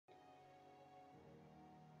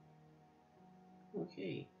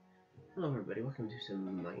Okay. Hello everybody, welcome to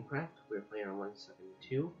some Minecraft. We're playing on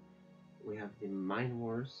 1.7.2. We have the Mine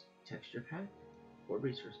Wars texture pack, or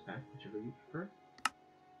resource pack, whichever you prefer.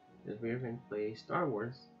 Because we are going to play Star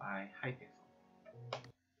Wars by Hypixel.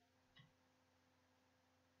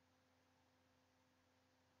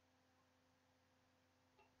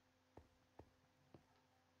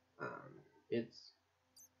 It's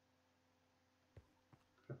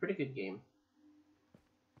a pretty good game.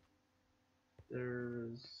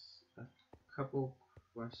 There's a couple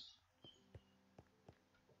quests.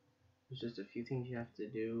 There's just a few things you have to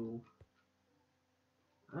do.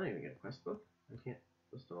 I don't even get a quest book. I can't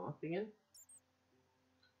list them off again.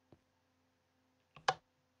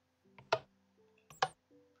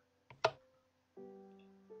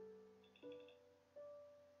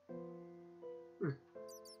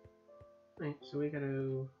 Right, so we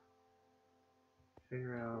gotta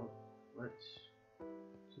figure out what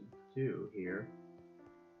to do here.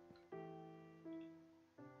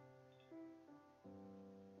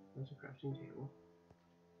 There's a crafting table.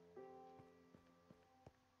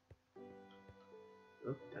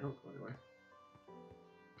 Oh, that don't go anywhere.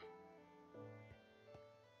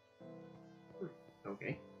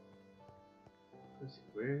 Okay. Let's see,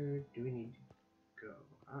 where do we need to go?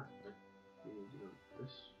 We need to go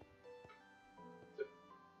this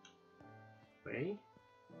way.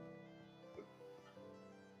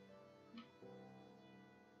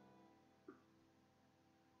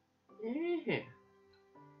 Yeah.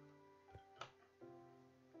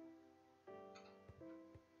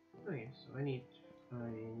 Okay, so I need to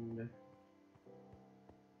find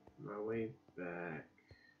my way back.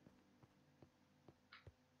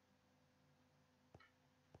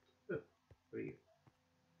 Oh, where are you?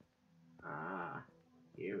 Ah,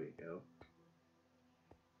 here we go.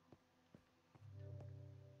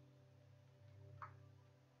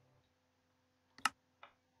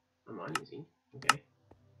 I'm on easy. Okay.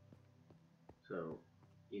 So,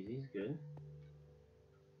 easy's good.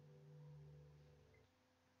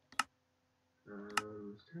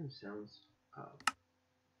 Let's turn sounds up.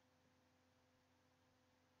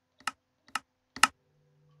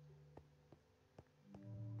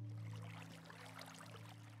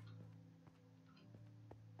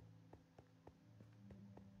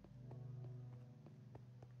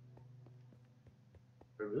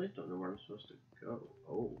 I really don't know where I'm supposed to go.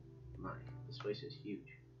 Oh my, this place is huge.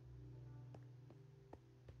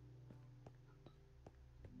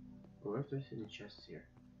 I wonder if there's hidden chests here.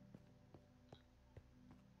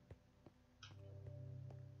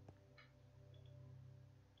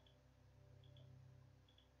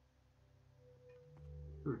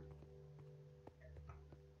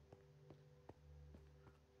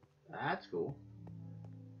 That's cool.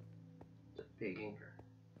 It's a big anchor.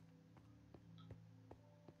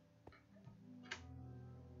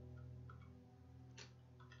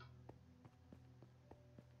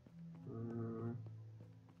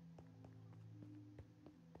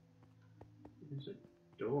 There's a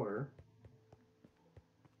door.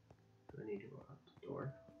 Do I need to go out the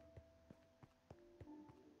door?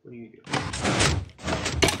 What do you do?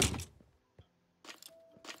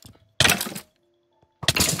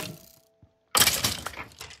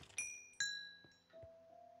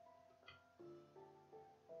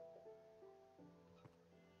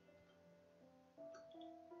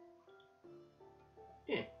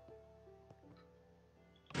 Yeah.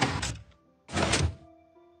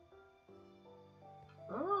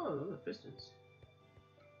 Oh, those are pistons.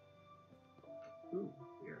 Ooh,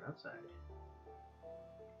 we are outside.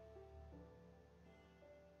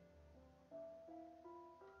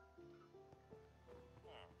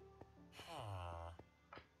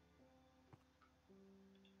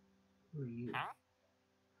 Who are you?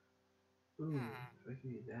 Ooh, if I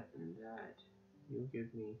give you that and that, you'll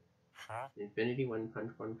give me Infinity 1,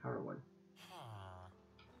 Punch 1, Power 1.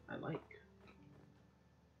 I like.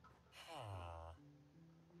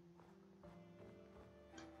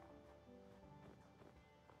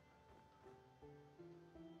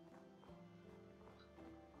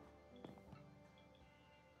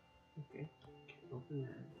 Okay, can't open that.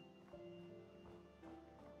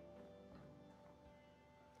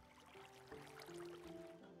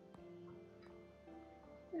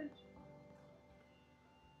 There's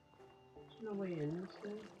no way in this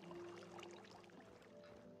thing.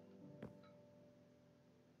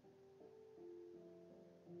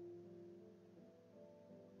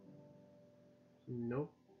 No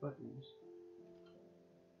buttons.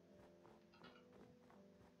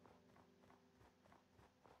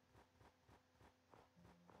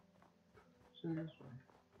 So this way.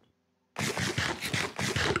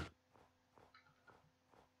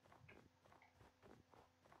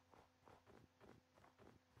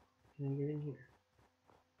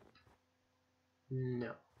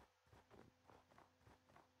 No.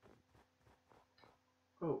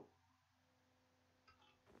 Oh.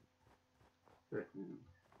 That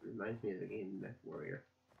reminds me of the game Mech Warrior.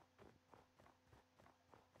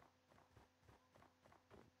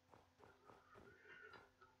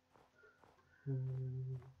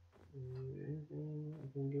 Anything I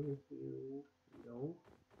can do with you? No.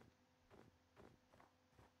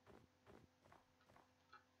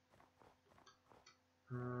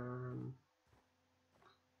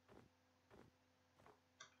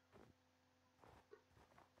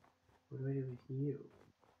 What do I do with you?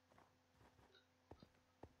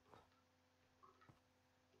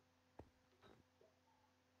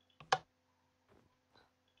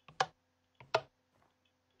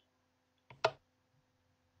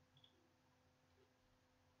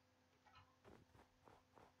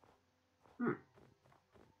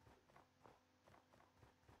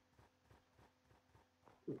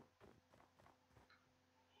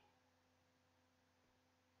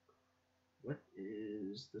 What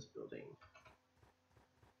is this building?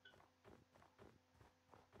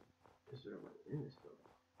 Is there one in this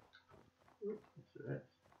building? What's that?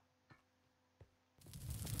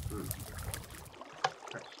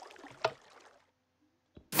 Press.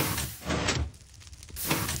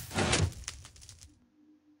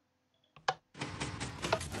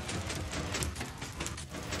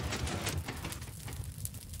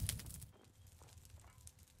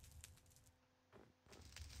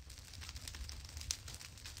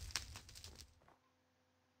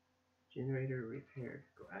 Generator repaired.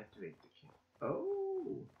 Go activate the key.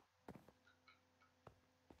 Oh!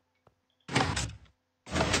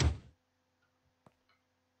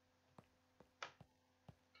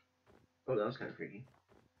 Oh, that was kind of freaky.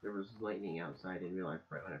 There was lightning outside. I didn't realize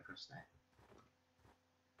right when I pressed that.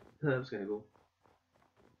 That was kind of cool.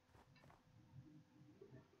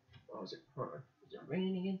 Oh, is it? Hold on. Is it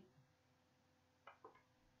raining again?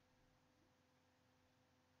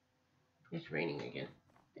 It's raining again.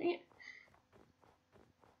 Dang it.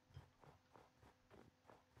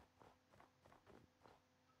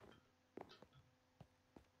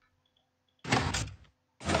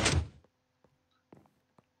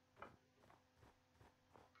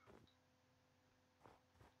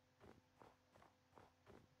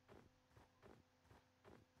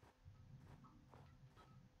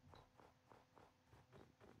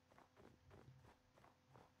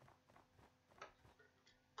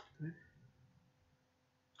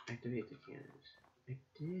 Activate the cannons. I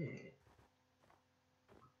did.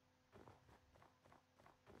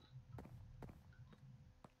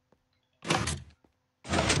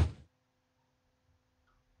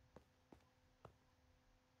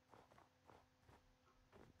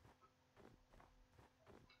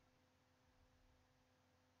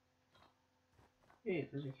 Hey,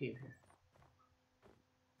 there's a cave here.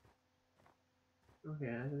 Okay,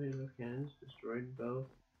 activated both cannons, destroyed both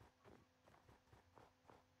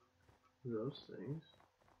those things.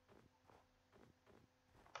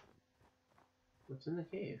 What's in the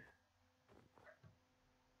cave?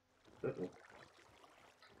 Uh-oh.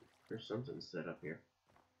 There's something set up here.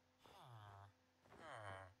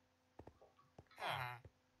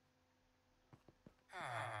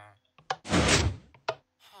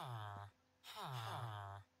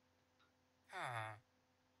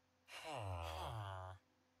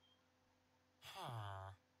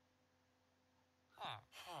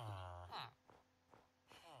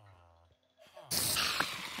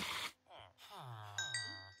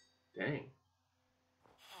 Dang.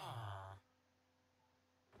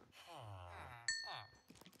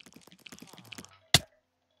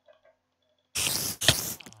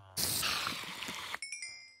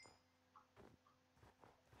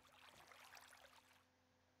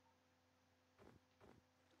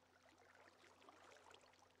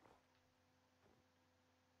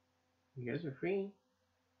 You guys are free.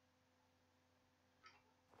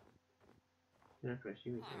 Can I press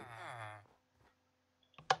you again?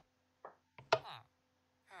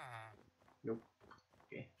 Nope.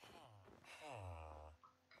 Okay.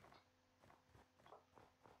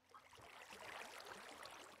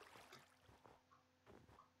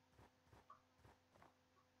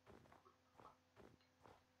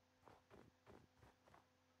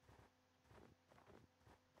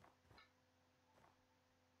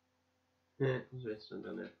 There's redstone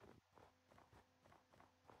down there.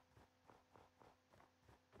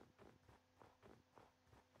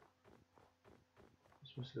 I'm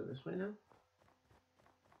supposed to go this way now?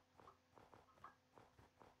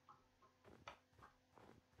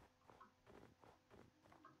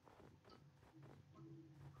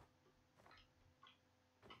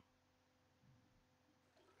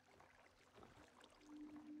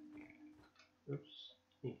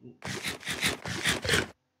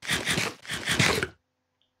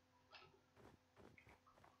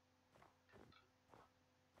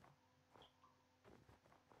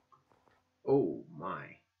 Oh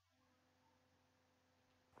my.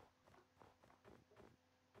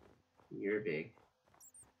 You're big.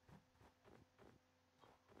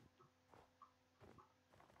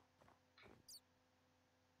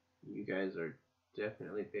 You guys are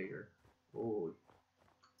definitely bigger. Oh.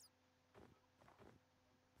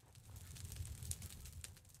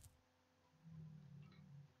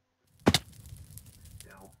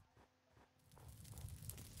 No.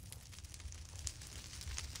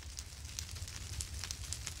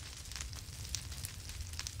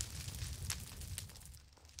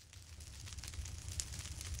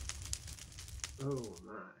 Oh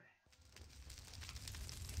my.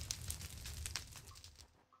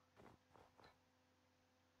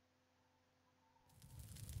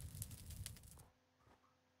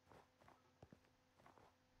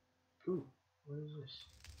 Ooh, what is this?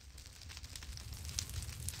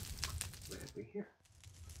 What have we here?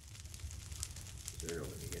 Is there no way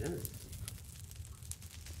to get in there?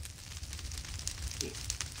 Yeah.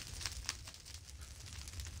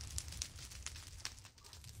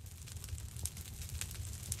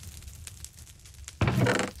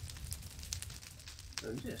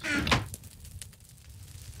 What's this?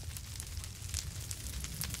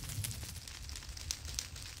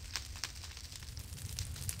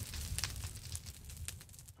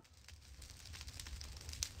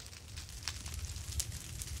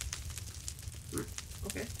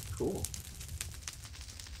 Okay, cool.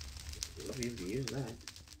 Love you to use that.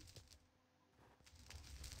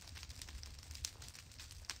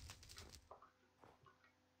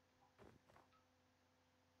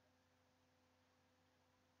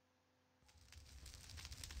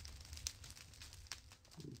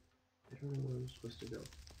 I don't know where I'm supposed to go.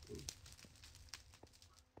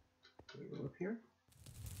 Can I go up here?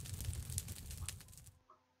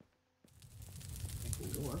 I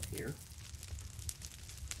can go up here.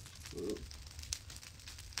 Ooh.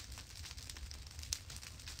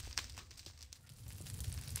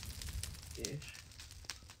 Ish.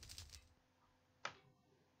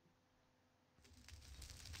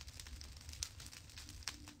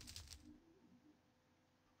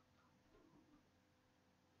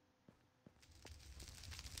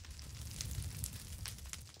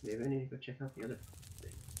 Maybe I need to go check out the other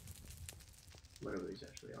thing. Whatever these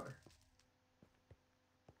actually are.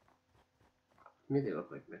 Maybe they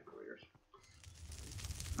look like mech warriors.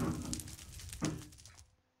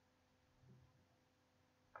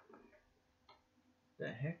 The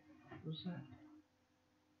heck was that?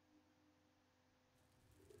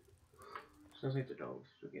 Sounds like the dogs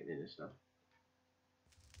are getting into stuff.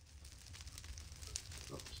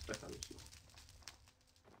 Oh, stuck on this.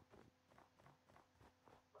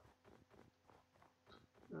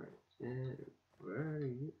 Alright, and where are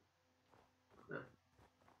you? Ah,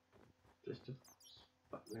 just a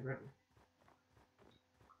spot in the ground.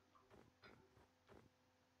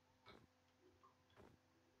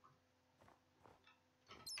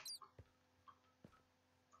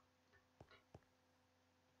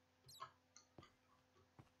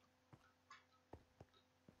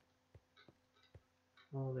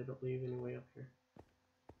 Oh, they don't leave any way up here.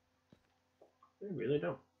 They really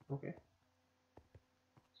don't. Okay.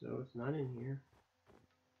 So it's not in here.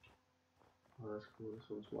 Oh, that's cool. This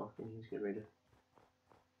one's walking. He's getting ready to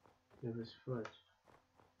move his foot.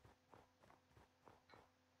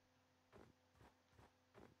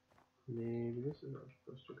 Maybe this is where I'm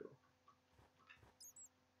supposed to go.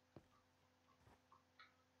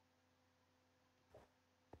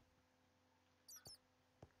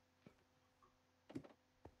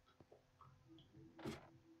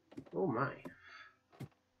 Oh my.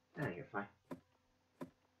 Ah, you're fine.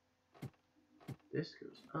 This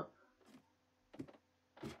goes up.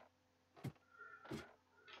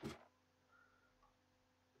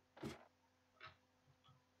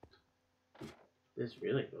 This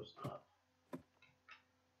really goes up.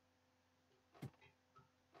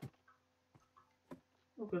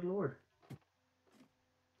 Oh, good lord.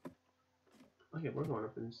 Okay, we're going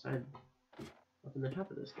up inside, up in the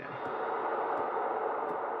top of this guy.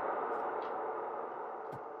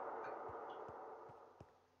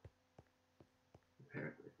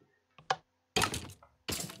 Apparently.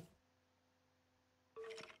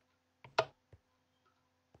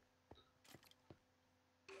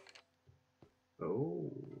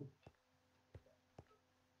 Oh.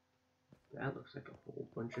 That looks like a whole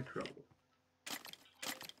bunch of trouble.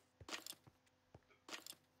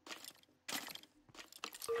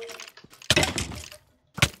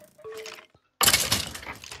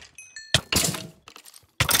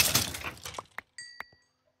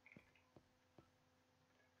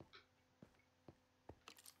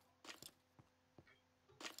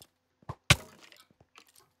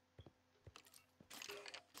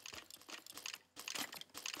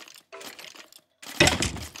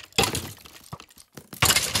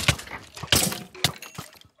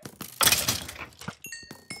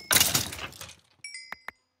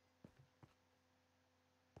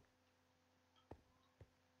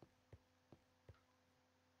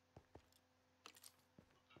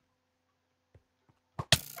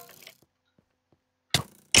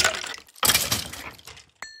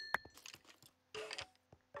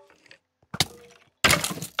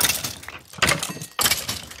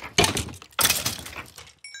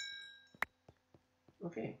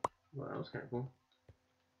 Okay, well that was kind of cool.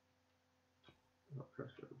 Oh,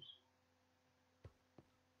 trust rooms.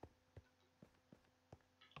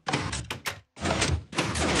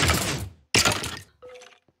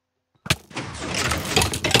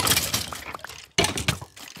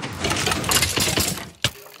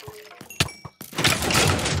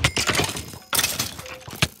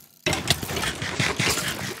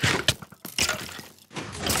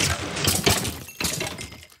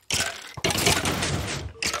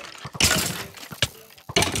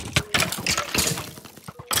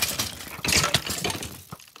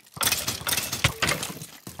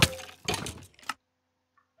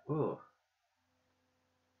 Oh.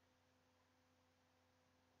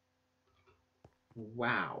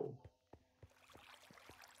 Wow.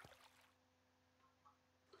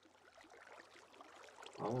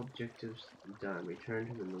 All objectives done. Return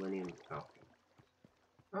to the Millennium Falcon.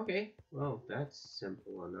 Okay, well, that's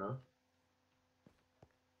simple enough.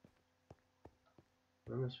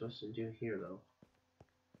 What am I supposed to do here, though?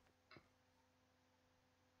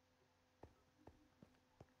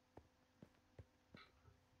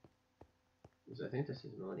 Because I think this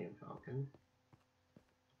is Millennium Falcon.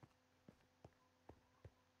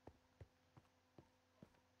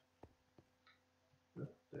 Oh,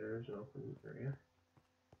 there's an open area.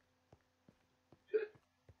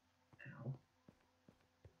 Ow.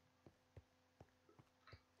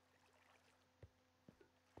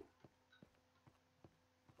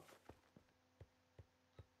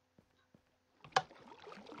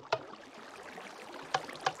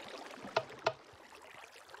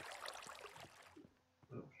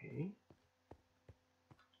 Okay.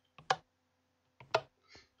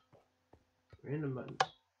 Random buttons.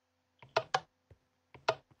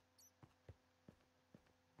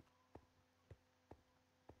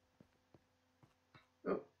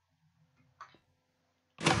 Oh.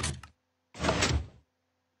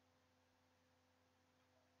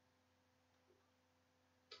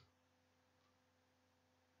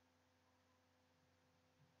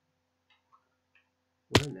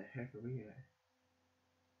 Where in the heck are we at?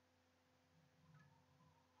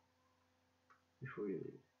 Before we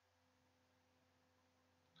leave.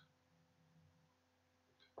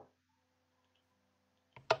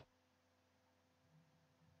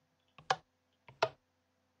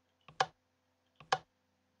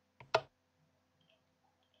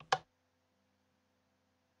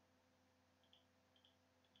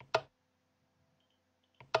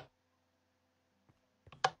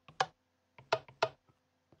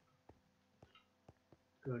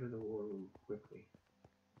 Go to the war room quickly.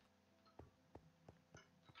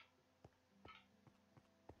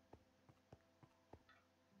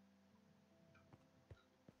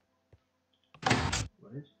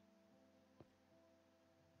 What?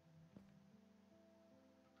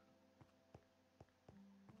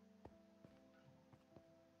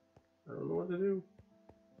 I don't know what to do.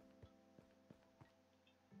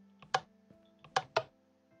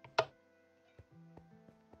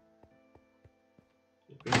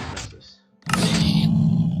 Okay, press this.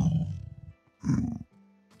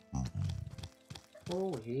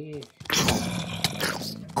 Oh, heck.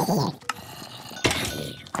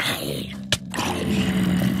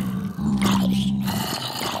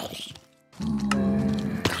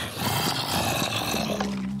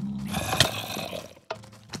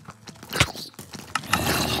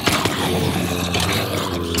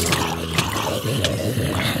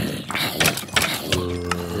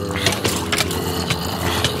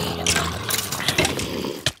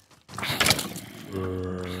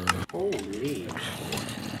 Holy.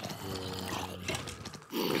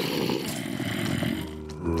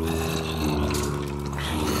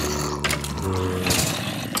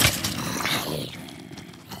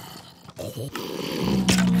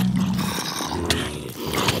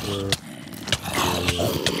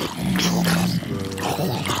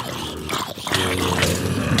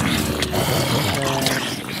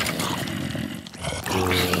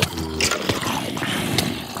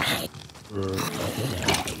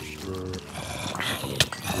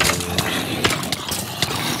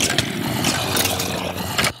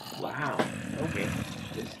 Wow. Okay.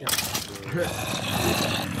 This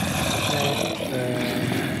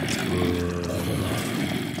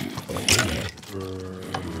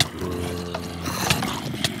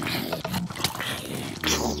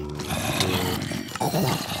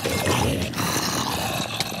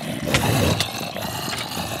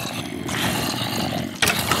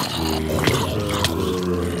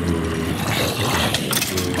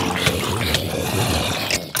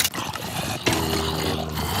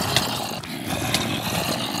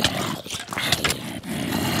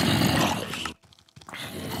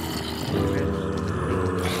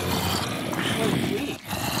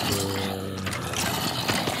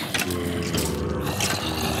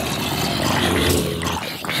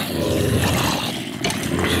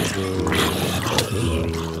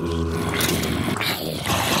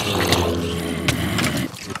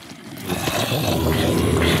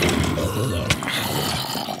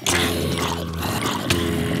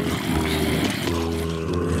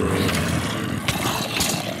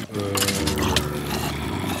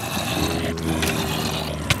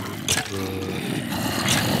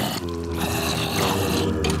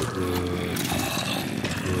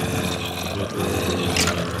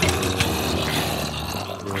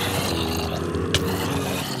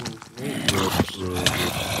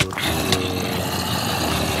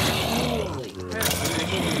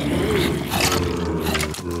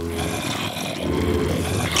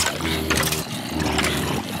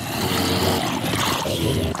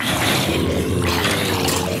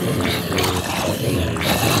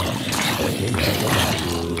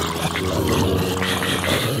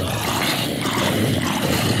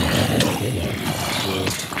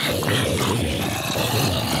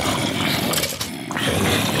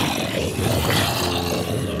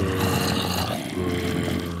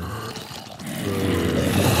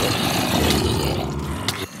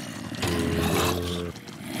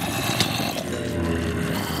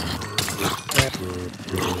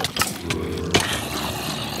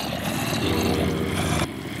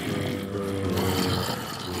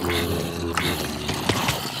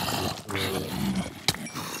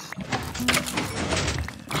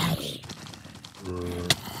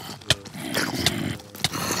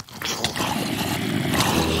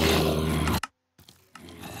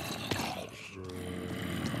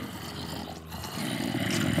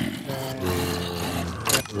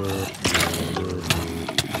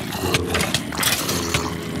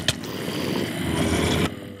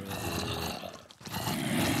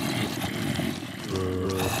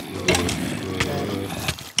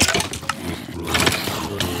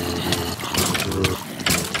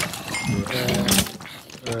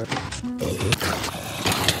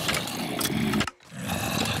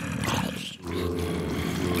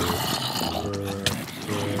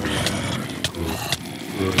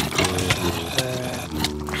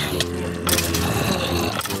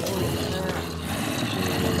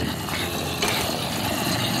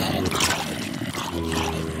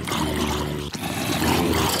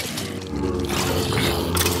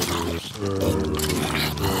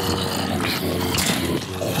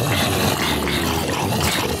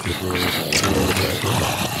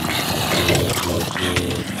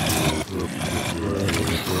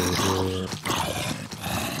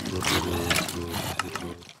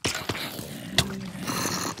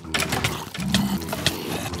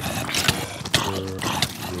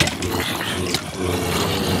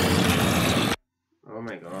Oh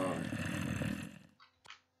my god.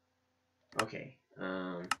 Okay,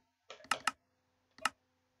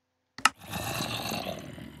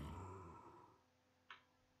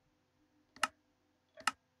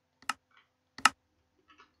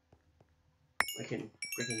 I can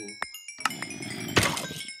freaking...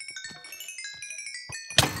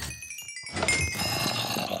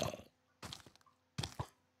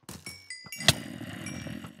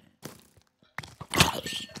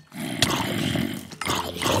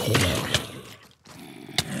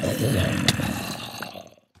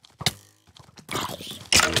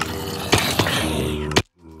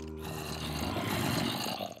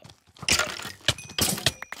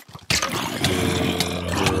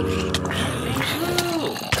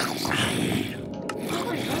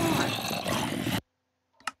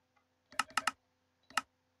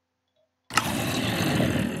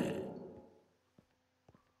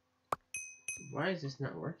 Why is this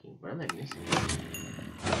not working? What am I missing?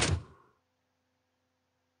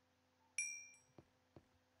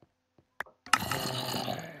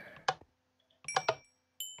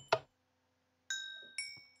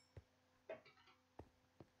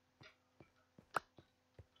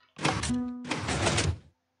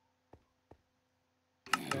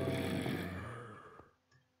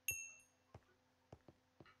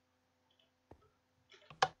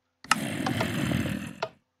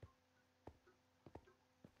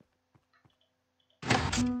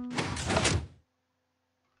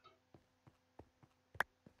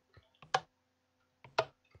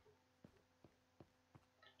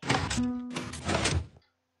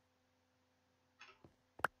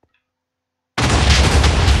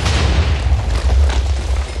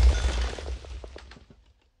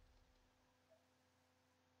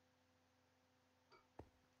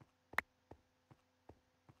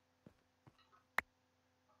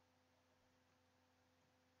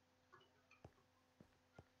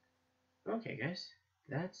 Okay, guys,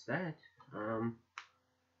 that's that.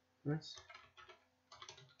 Let's...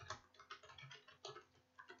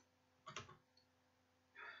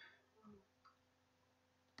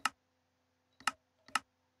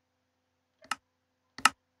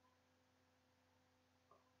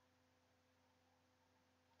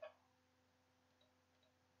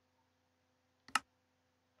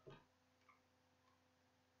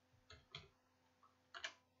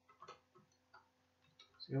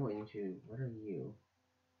 going to, what are you?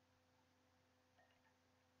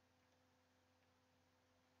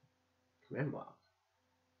 Command block.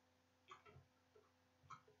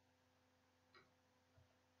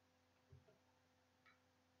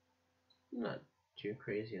 Not too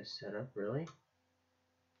crazy a setup, really.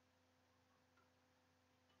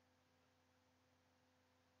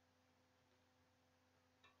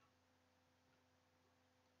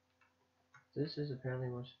 This is apparently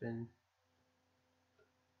what's been,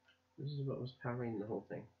 this is what was powering the whole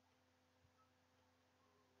thing.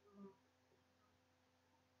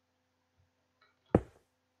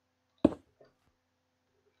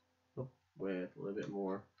 Oh, with a little bit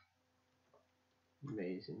more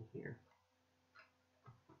maze in here.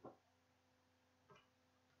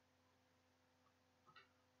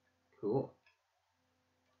 Cool.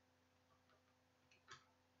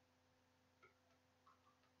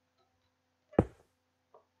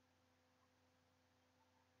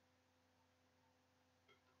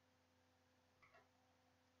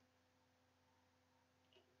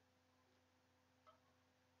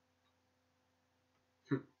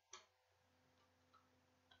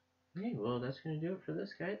 Okay, well that's gonna do it for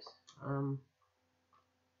this, guys.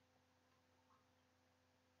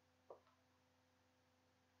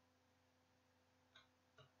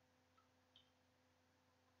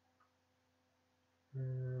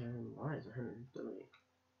 Why is 130?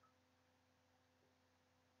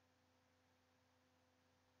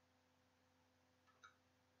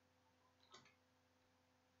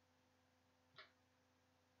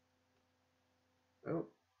 Oh,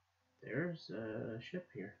 there's a ship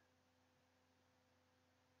here.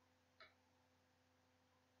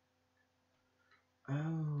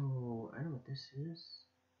 Oh, I know what this is.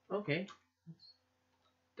 Okay,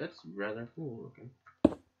 that's rather cool looking.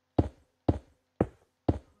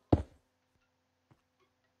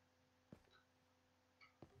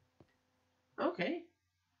 Okay,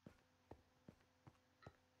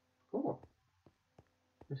 cool.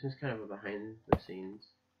 This is kind of a behind the scenes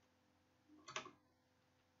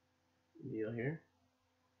deal here.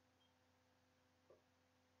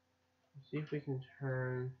 Let's see if we can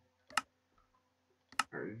turn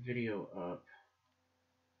our video up.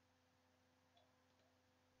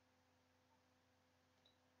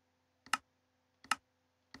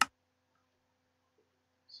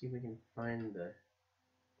 See if we can find the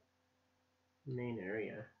main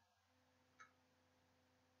area.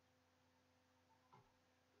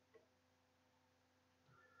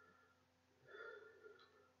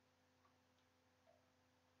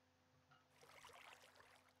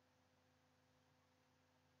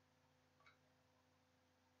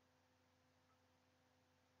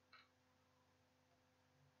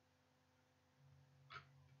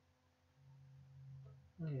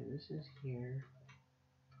 Okay, this is here.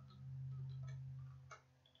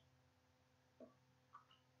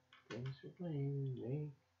 Thanks for playing,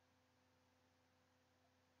 make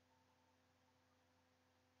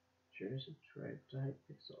sure to subscribe to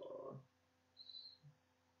Hypixel.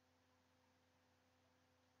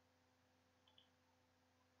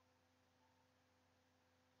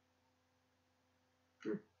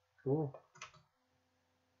 Cool.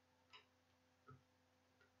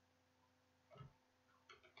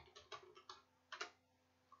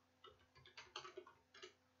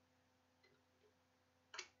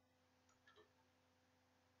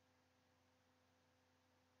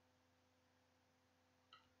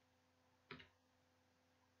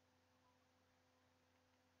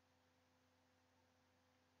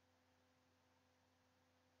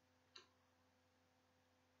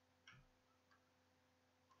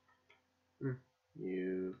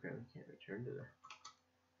 You apparently can't return to the...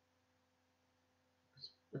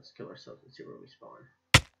 Let's kill ourselves and see where we spawn.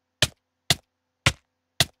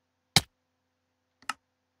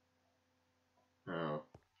 Oh.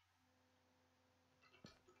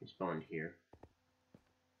 We spawned here.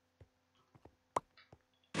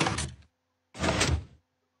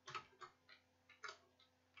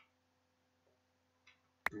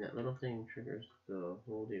 And that little thing triggers the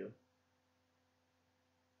whole deal.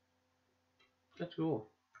 That's cool.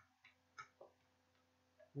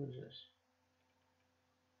 What is this?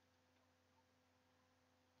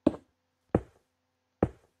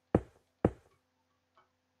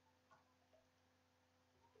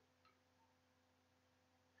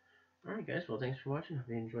 Alright guys, well thanks for watching. Hope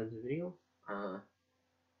you enjoyed the video. Kind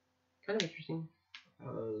of interesting.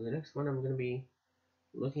 The next one I'm going to be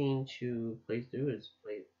looking to play through is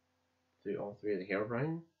play through all three of the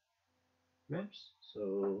Herobrine maps.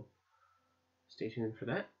 So stay tuned for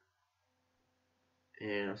that.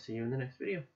 And I'll see you in the next video.